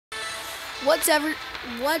What's ever?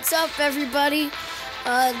 What's up, everybody?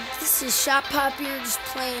 This is Shop Pop here, just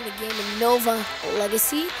playing a game of Nova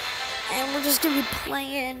Legacy, and we're just gonna be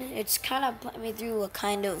playing. It's kind of putting me through a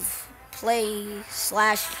kind of play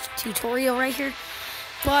slash tutorial right here,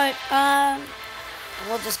 but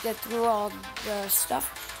we'll just get through all the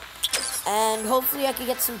stuff, and hopefully I can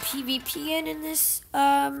get some PvP in this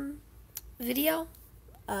video.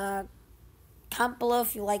 Comment below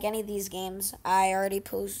if you like any of these games. I already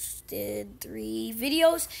posted 3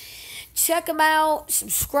 videos. Check them out.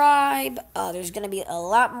 Subscribe. There's going to be a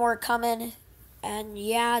lot more coming. And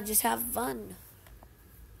yeah, just have fun.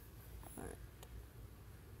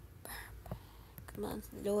 Come on,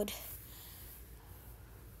 load.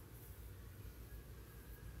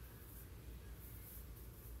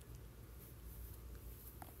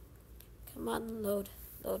 Come on, load.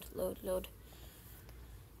 Load.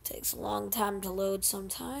 Takes a long time to load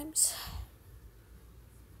sometimes.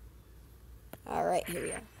 Alright, here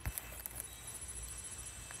we are.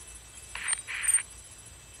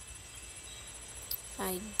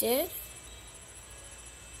 I did.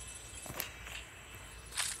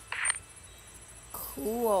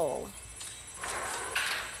 Cool.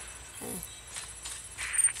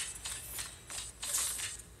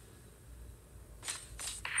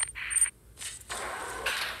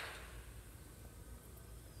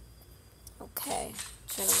 Okay,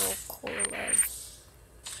 General Korolev.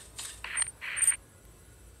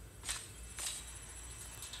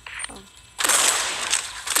 Oh.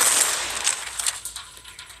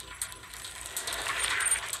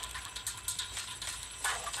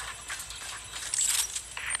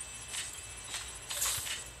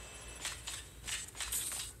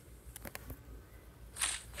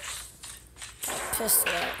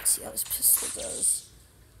 Pistol out. Let's see how this pistol does.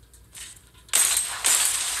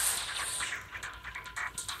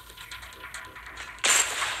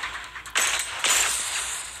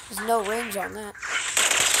 There's no range on that.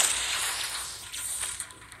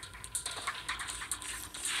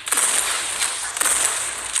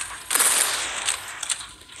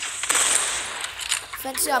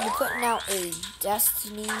 Eventually I'll be putting out a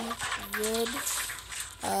Destiny vid.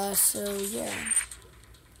 So yeah.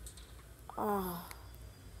 Oh.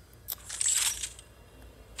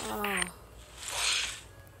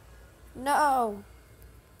 No.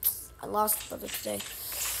 I lost a brother today.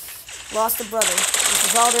 Lost a brother. This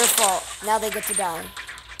is all their fault. Now they get to die.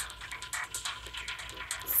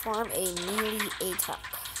 Farm a melee ATOC.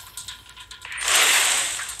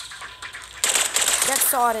 Get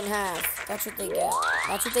sawed in half. That's what they get.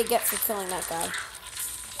 That's what they get for killing that guy.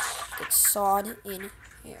 Get sawed in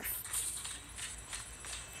half.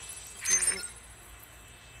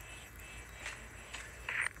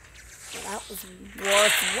 That was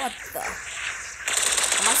worth what the?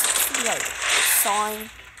 Am I supposed to be like sawing?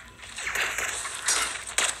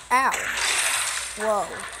 Ow. Whoa.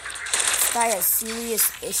 This guy has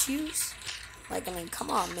serious issues? Like, I mean, come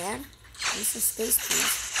on, man. Give some space,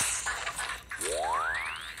 please.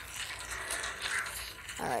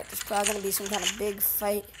 Alright, there's probably gonna be some kind of big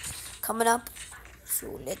fight coming up.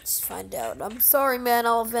 So let's find out. I'm sorry, man.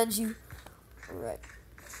 I'll avenge you. Alright.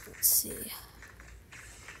 Let's see.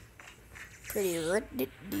 Pretty ready.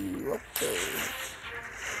 Okay.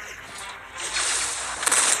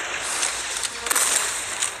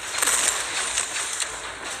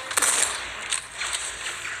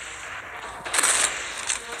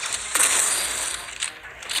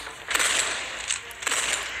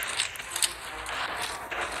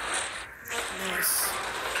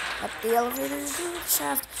 Up the elevator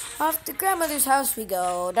shaft, off to grandmother's house we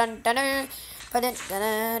go. Dun dun dun, dun dun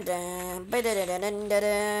dun dun, dun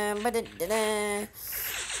dun dun dun.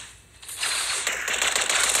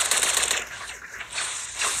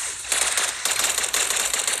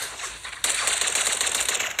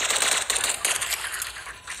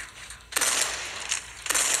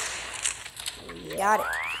 Got it.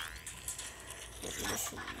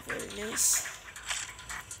 Very nice.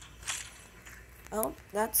 Oh,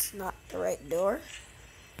 that's not the right door.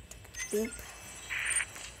 Beep.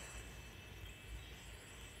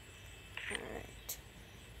 Alright.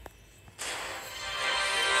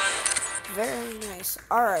 Very nice.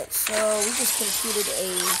 Alright, so we just completed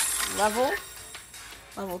a level.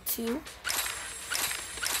 Level 2.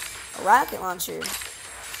 A rocket launcher.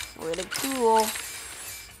 Really cool.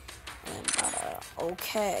 And,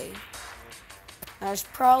 okay. There's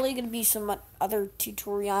probably going to be some other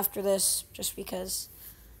tutorial after this, just because.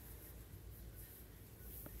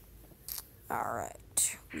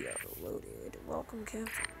 Alright, we are loaded. Welcome,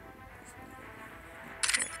 Captain.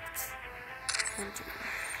 Enter.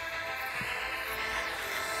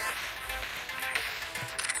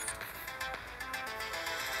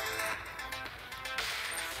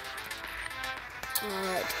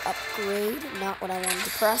 upgrade, not what I wanted to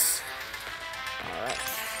press. Alright.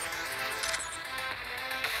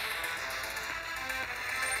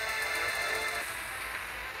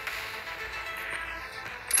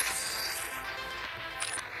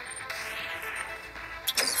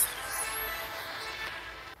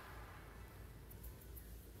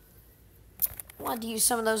 I wanted to use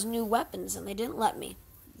some of those new weapons and they didn't let me.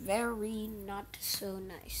 Very not so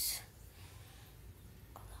nice.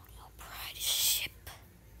 Colonial Pride ship.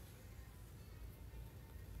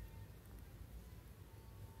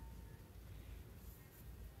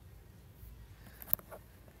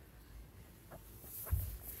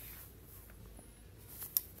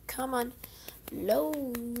 Come on.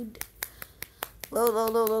 Load. Load,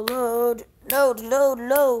 load, load, load, load. Load, load,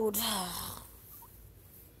 load.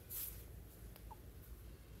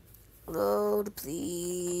 Load,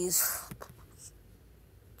 please.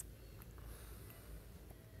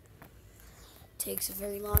 Takes a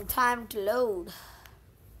very long time to load.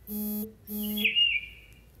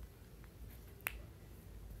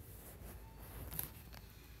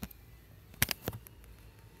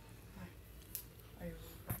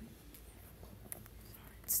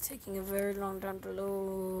 It's taking a very long time to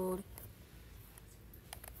load.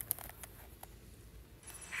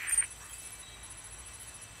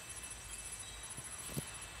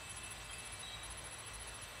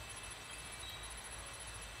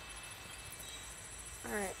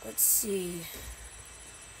 Alright, let's see.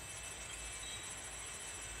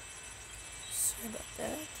 Sorry about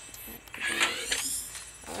that.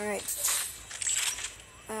 Alright.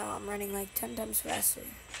 Wow, I'm running like 10 times faster.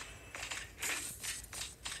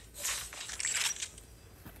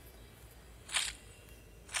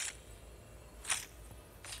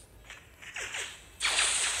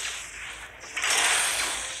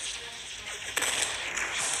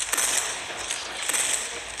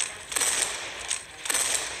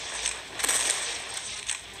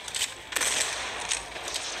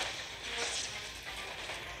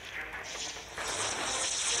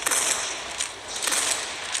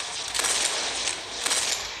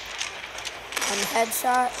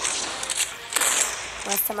 Headshot.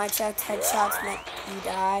 Last time I checked, headshots meant you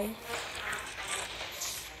die.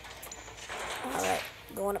 Alright,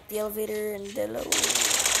 going up the elevator and below.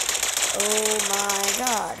 Oh my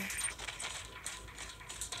god.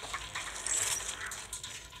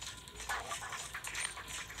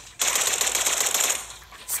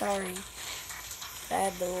 Sorry.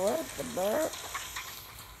 Bad the what? The burp?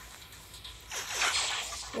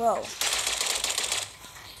 Whoa.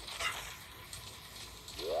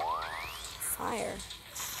 Fire.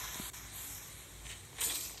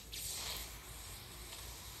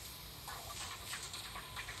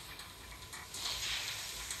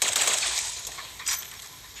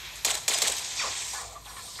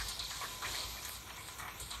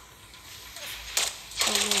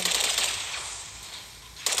 Oh man.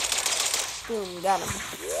 Boom, got him.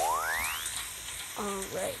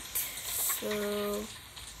 Alright, so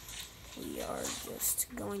we are just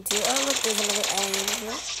going to, oh look, there's another alien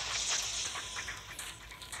here.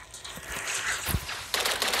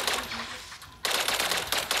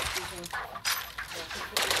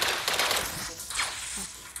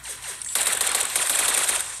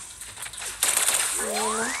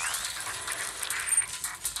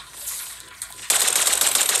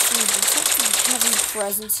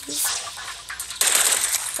 Presences.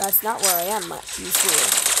 That's not where I am, you see.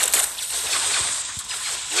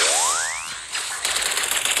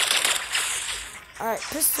 Alright,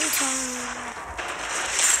 pistol time.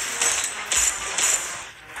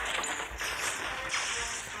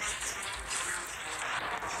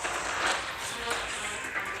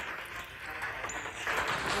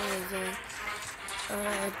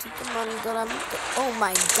 Alright, take the money that I'm. Oh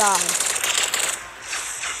my god.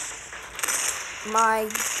 My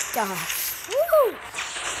gosh. Woo!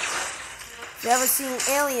 If you ever seen an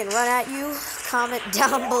alien run at you, comment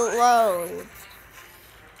down below.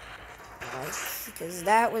 Because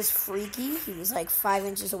that was freaky. He was like 5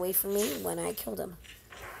 inches away from me when I killed him.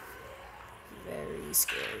 Very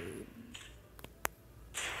scary.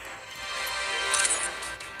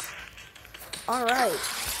 Alright.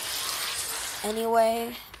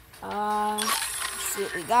 Anyway, let's see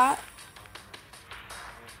what we got.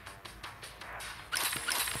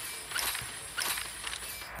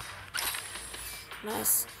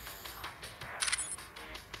 Nice.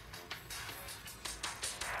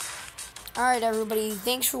 Alright, everybody.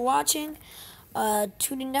 Thanks for watching.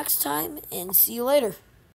 Tune in next time, and see you later.